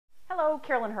Hello,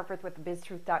 Carolyn Herfurth with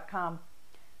biztruth.com.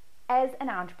 As an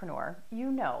entrepreneur, you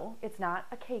know it's not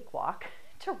a cakewalk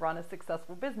to run a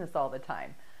successful business all the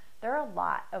time. There are a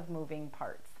lot of moving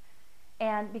parts.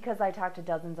 And because I talk to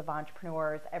dozens of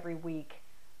entrepreneurs every week,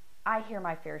 I hear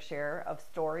my fair share of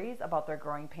stories about their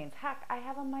growing pains. Heck, I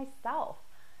have them myself.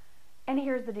 And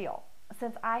here's the deal.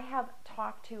 Since I have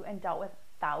talked to and dealt with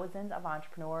thousands of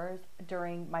entrepreneurs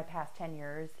during my past 10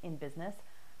 years in business,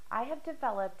 I have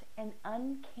developed an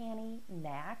uncanny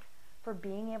knack for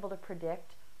being able to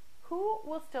predict who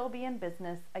will still be in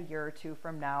business a year or two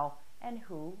from now and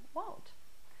who won't.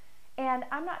 And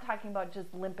I'm not talking about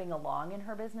just limping along in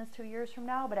her business 2 years from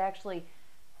now, but actually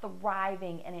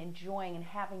thriving and enjoying and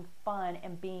having fun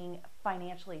and being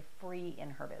financially free in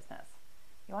her business.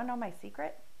 You want to know my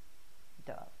secret?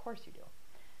 Duh, of course you do.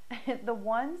 The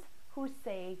ones who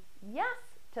say yes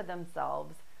to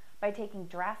themselves by taking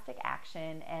drastic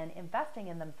action and investing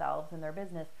in themselves and their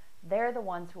business, they're the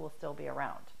ones who will still be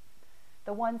around.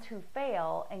 The ones who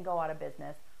fail and go out of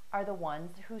business are the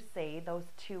ones who say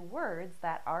those two words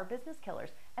that are business killers.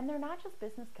 And they're not just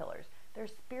business killers. They're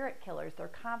spirit killers, they're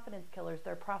confidence killers,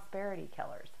 they're prosperity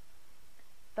killers.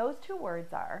 Those two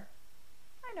words are,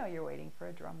 I know you're waiting for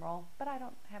a drum roll, but I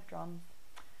don't have drums.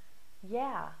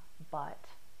 Yeah, but.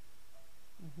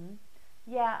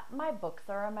 Yeah, my books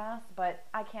are a mess, but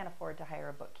I can't afford to hire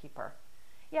a bookkeeper.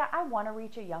 Yeah, I want to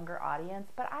reach a younger audience,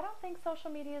 but I don't think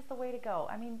social media is the way to go.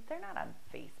 I mean, they're not on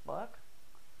Facebook.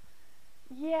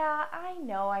 Yeah, I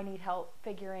know I need help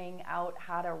figuring out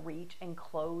how to reach and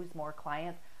close more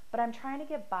clients, but I'm trying to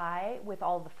get by with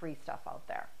all the free stuff out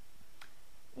there.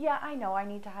 Yeah, I know I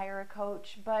need to hire a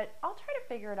coach, but I'll try to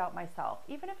figure it out myself,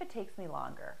 even if it takes me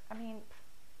longer. I mean,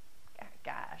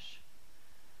 gosh.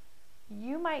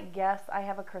 You might guess I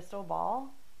have a crystal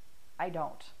ball. I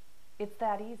don't. It's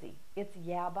that easy. It's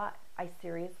yeah, but. I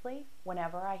seriously,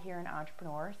 whenever I hear an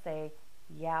entrepreneur say,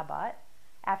 yeah, but,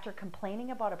 after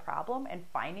complaining about a problem and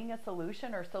finding a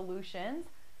solution or solutions,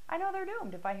 I know they're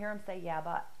doomed if I hear them say, yeah,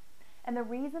 but. And the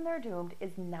reason they're doomed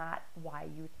is not why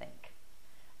you think.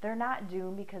 They're not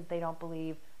doomed because they don't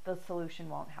believe the solution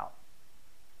won't help.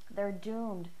 They're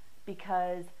doomed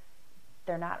because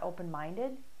they're not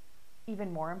open-minded.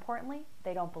 Even more importantly,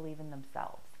 they don't believe in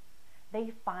themselves. They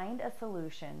find a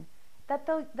solution that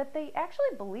they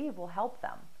actually believe will help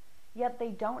them, yet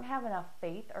they don't have enough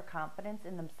faith or confidence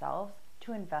in themselves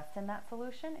to invest in that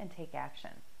solution and take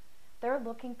action. They're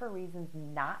looking for reasons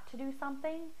not to do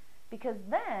something because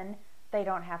then they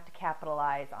don't have to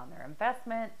capitalize on their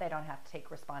investment. They don't have to take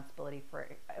responsibility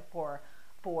for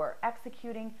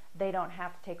executing. They don't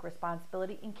have to take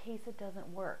responsibility in case it doesn't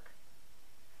work.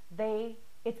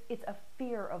 It's a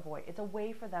fear avoid. It's a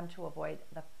way for them to avoid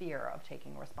the fear of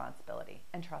taking responsibility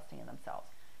and trusting in themselves.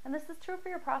 And this is true for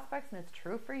your prospects and it's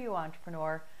true for you,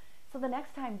 entrepreneur. So the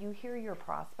next time you hear your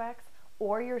prospects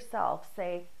or yourself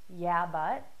say, yeah,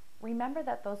 but, remember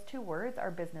that those two words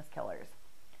are business killers.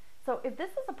 So if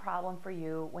this is a problem for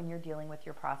you when you're dealing with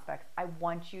your prospects, I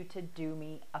want you to do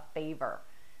me a favor.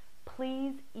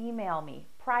 Please email me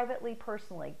privately,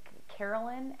 personally,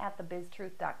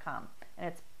 Carolyn@thebiztruth.com.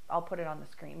 And I'll put it on the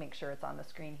screen, make sure it's on the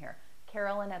screen here.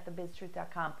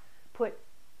 Carolyn@thebiztruth.com. Put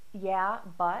yeah,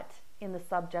 but in the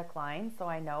subject line so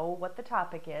I know what the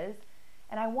topic is.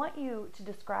 And I want you to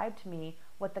describe to me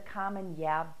what the common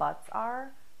yeah, buts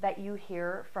are that you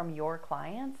hear from your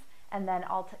clients. And then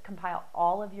I'll compile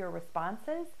all of your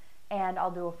responses and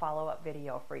I'll do a follow-up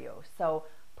video for you. So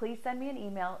please send me an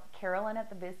email,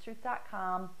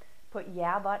 Carolyn@thebiztruth.com. Put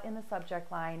yeah, but in the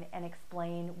subject line and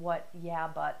explain what yeah,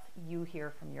 buts you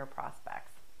hear from your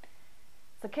prospects.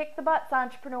 So kick the butts,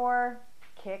 entrepreneur.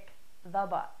 Kick the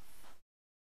butt.